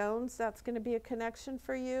Rolling Stones, that's going to be a connection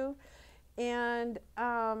for you. And,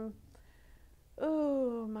 oh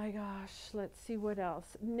my gosh, let's see what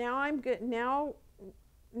else. Now I'm good.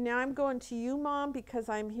 Now I'm going to you, Mom, because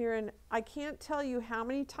I'm hearing, I can't tell you how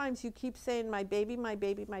many times you keep saying, my baby, my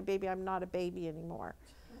baby, my baby. I'm not a baby anymore.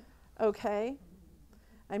 Okay?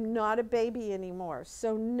 I'm not a baby anymore.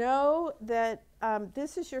 So know that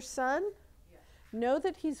this is your son. Yes. Know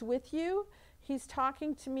that he's with you. He's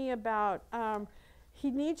talking to me about,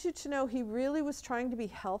 he needs you to know he really was trying to be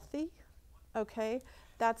healthy. Okay?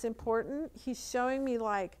 That's important. He's showing me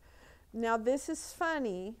like, now this is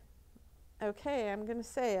funny. Okay, I'm going to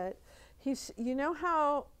say it. You know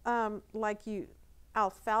how,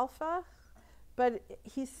 alfalfa? But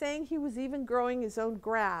he's saying he was even growing his own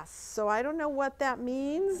grass. So I don't know what that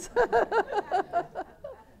means.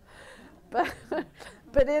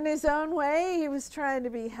 But in his own way, he was trying to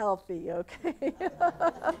be healthy, okay?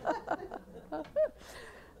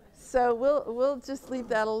 So we'll just leave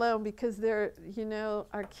that alone because they're, you know,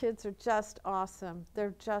 our kids are just awesome.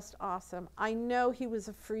 They're just awesome. I know he was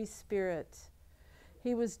a free spirit.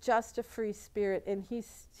 He was just a free spirit, and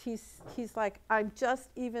he's like, I'm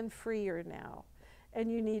just even freer now,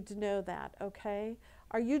 and you need to know that, okay?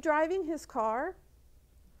 Are you driving his car?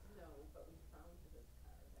 No, but we found his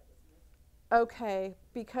car that was missing. Okay,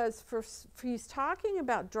 because he's talking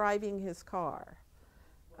about driving his car.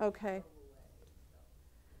 Well, Okay. he drove away,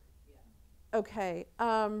 so, yeah. Okay.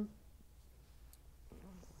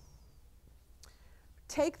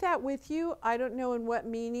 Take that with you. I don't know in what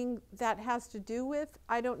meaning that has to do with.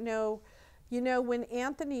 I don't know. You know, when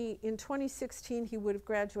Anthony, in 2016, he would have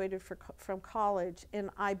graduated from college, and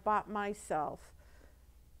I bought myself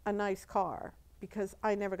a nice car because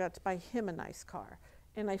I never got to buy him a nice car.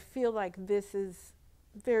 And I feel like this is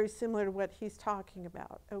very similar to what he's talking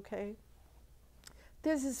about, okay?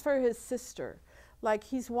 This is for his sister. Like,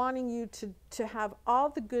 he's wanting you to have all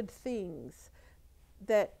the good things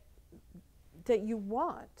that you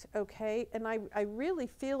want, okay? And I really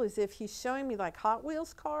feel as if he's showing me like Hot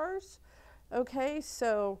Wheels cars, okay?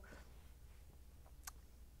 So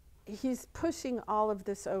he's pushing all of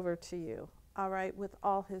this over to you, all right, with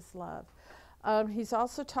all his love. He's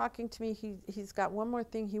also talking to me. He's got one more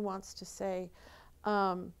thing he wants to say.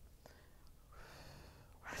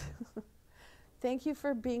 Thank you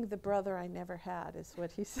for being the brother I never had, is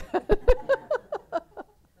what he said.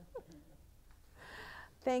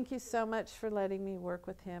 Thank you so much for letting me work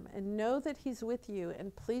with him. And know that he's with you.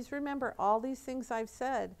 And please remember all these things I've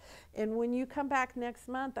said. And when you come back next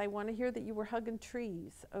month, I want to hear that you were hugging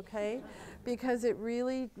trees, okay? Because it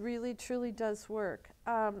really, really, truly does work.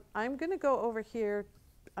 I'm going to go over here.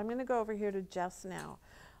 I'm going to go over here to Jess now.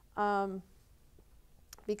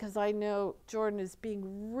 Because I know Jordan is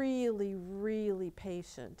being really, really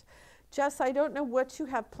patient. Jess, I don't know what you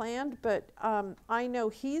have planned, but I know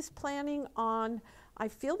he's planning on, I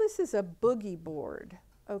feel this is a boogie board,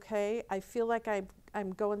 okay? I feel like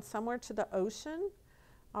I'm going somewhere to the ocean,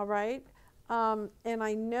 all right? And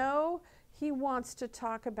I know he wants to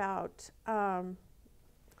talk about,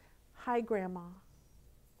 hi, Grandma.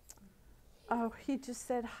 Oh, he just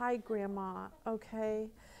said, hi, Grandma, okay?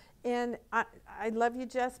 And I love you,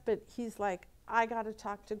 Jess, but he's like, I got to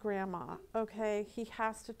talk to Grandma, okay? He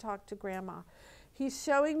has to talk to Grandma. He's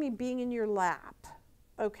showing me being in your lap,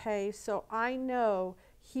 okay? So I know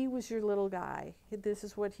he was your little guy. This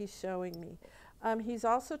is what he's showing me. He's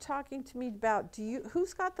also talking to me about,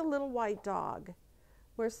 who's got the little white dog?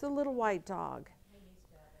 Where's the little white dog?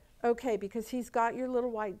 Okay, because he's got your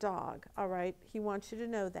little white dog, all right? He wants you to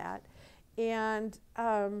know that. And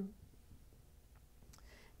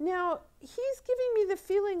now, he's giving me the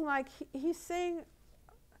feeling like he's saying,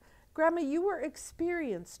 Grandma, you were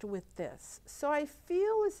experienced with this. So I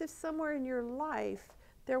feel as if somewhere in your life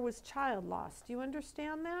there was child loss. Do you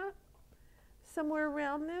understand that? Somewhere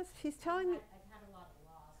around this? He's telling me. I've had a lot of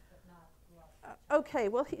loss, but not loss. Okay,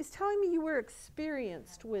 well, he's telling me you were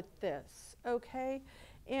experienced with this, okay?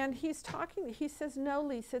 And he's talking, he says, no,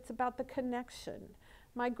 Lisa, it's about the connection.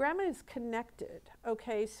 My grandma is connected,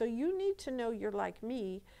 okay? So you need to know you're like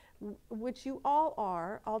me, which you all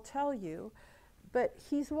are, I'll tell you. But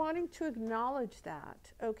he's wanting to acknowledge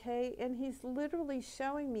that, okay? And he's literally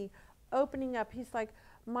showing me, opening up. He's like,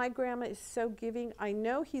 my grandma is so giving. I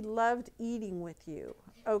know he loved eating with you,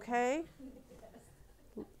 okay?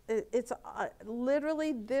 It's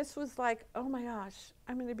literally, this was like, oh my gosh,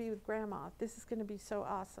 I'm going to be with Grandma. This is going to be so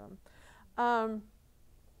awesome.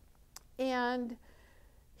 And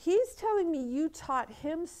he's telling me you taught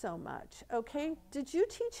him so much, okay? Did you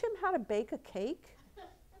teach him how to bake a cake?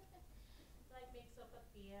 Like make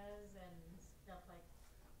sopapillas and stuff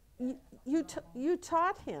like You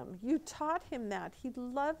taught him. You taught him that. He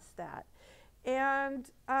loves that. And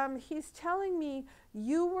he's telling me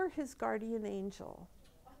you were his guardian angel.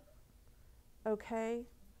 Okay?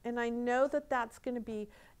 And I know that that's going to be,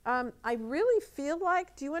 I really feel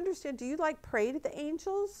like, do you understand, do you like pray to the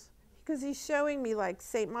angels? Because he's showing me like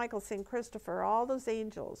St. Michael, St. Christopher, all those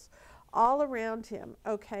angels all around him.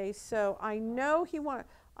 Okay, so I know he wants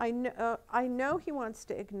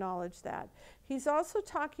to acknowledge that. He's also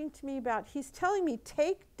talking to me about, he's telling me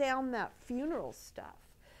take down that funeral stuff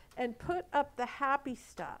and put up the happy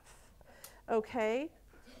stuff. Okay?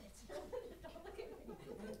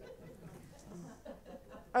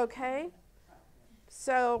 Okay?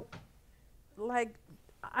 So, like,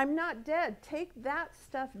 I'm not dead. Take that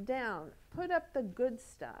stuff down. Put up the good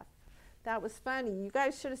stuff. That was funny. You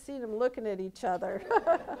guys should have seen them looking at each other.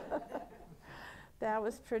 That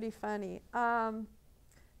was pretty funny.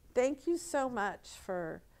 Thank you so much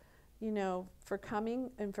for, for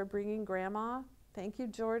coming and for bringing Grandma. Thank you,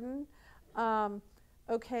 Jordan.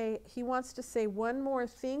 Okay, he wants to say one more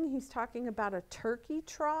thing. He's talking about a turkey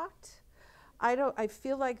trot. I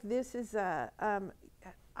feel like this is a,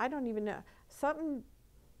 I don't even know, something,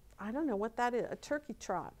 I don't know what that is, a turkey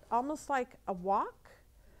trot. Almost like a walk,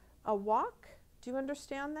 a walk. Do you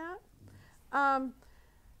understand that?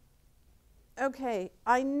 Okay,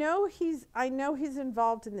 I know he's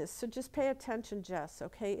involved in this, so just pay attention, Jess,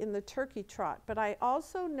 okay, in the turkey trot. But I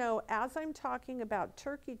also know, as I'm talking about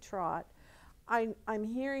turkey trot, I'm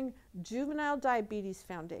hearing Juvenile Diabetes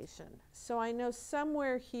Foundation. So I know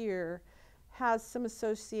somewhere here has some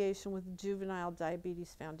association with Juvenile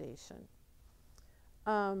Diabetes Foundation.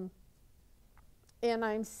 And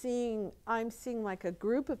I'm seeing like a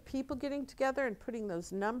group of people getting together and putting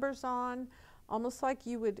those numbers on, almost like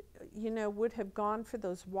you would have gone for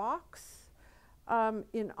those walks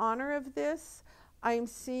in honor of this. I'm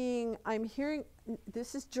hearing,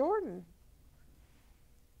 this is Jordan.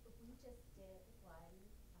 We just did one.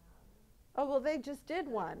 Oh, well, they just did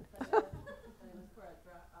one. But it was for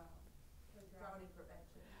drowning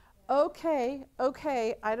prevention. Okay,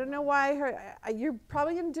 okay. I don't know why you're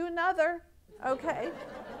probably going to do another. Okay.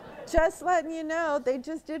 Just letting you know, they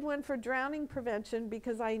just did one for drowning prevention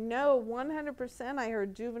because I know 100% I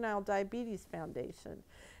heard Juvenile Diabetes Foundation.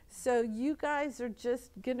 So you guys are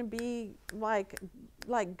just going to be like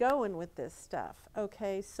going with this stuff.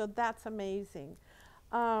 Okay, so that's amazing.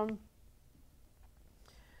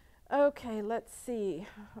 Okay, let's see.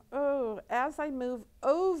 Oh, as I move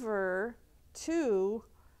over to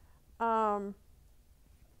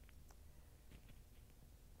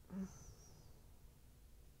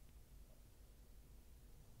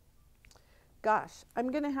gosh,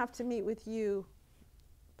 I'm going to have to meet with you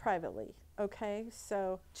privately, okay?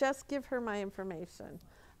 So just give her my information,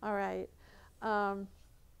 all right?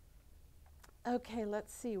 Okay,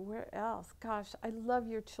 let's see, where else? Gosh, I love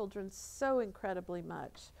your children so incredibly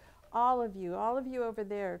much. All of you over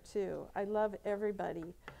there too. I love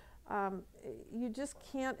everybody. You just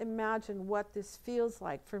can't imagine what this feels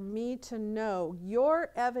like for me to know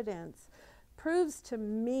your evidence proves to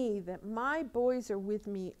me that my boys are with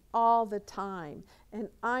me all the time and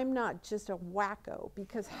I'm not just a wacko,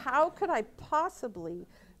 because how could I possibly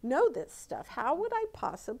know this stuff? How would I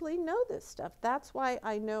possibly know this stuff? That's why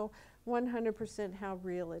I know 100% how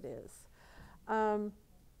real it is.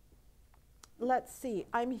 Let's see,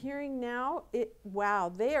 I'm hearing now,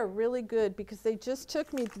 wow, they are really good because they just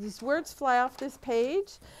took me, these words fly off this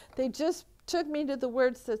page, they just took me to the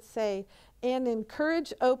words that say, and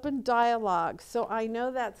encourage open dialogue. So I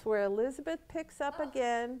know that's where Elizabeth picks up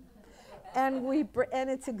again, and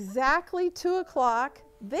it's exactly 2 o'clock.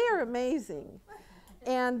 They are amazing.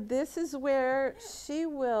 And this is where she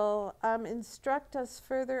will instruct us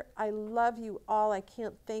further. I love you all. I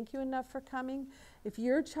can't thank you enough for coming. If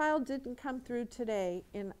your child didn't come through today,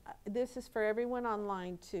 and this is for everyone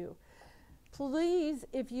online too, please,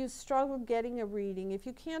 if you struggle getting a reading, if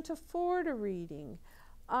you can't afford a reading,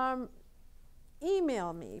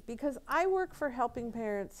 email me, because I work for Helping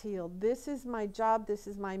Parents Heal. This is my job. This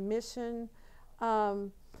is my mission.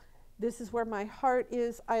 This is where my heart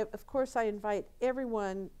is. Of course, I invite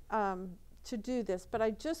everyone to do this, but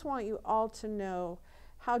I just want you all to know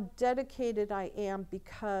how dedicated I am,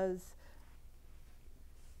 because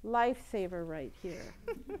lifesaver right here.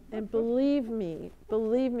 And believe me,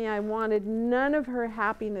 I wanted none of her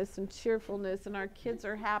happiness and cheerfulness, and our kids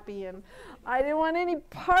are happy, and I didn't want any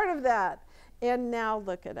part of that. And now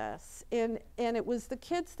look at us. And it was the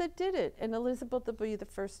kids that did it, and Elizabeth will be the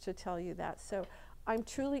first to tell you that. So I'm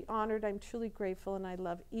truly honored, I'm truly grateful, and I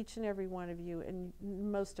love each and every one of you, and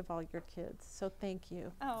most of all your kids. So thank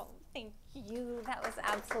you. Oh, thank you. That was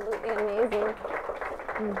absolutely amazing.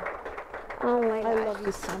 Oh my gosh. I love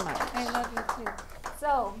you so much. I love you too.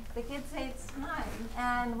 So the kids say it's time,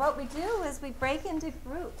 and what we do is we break into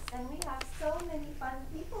groups, and we have so many fun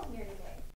people here today.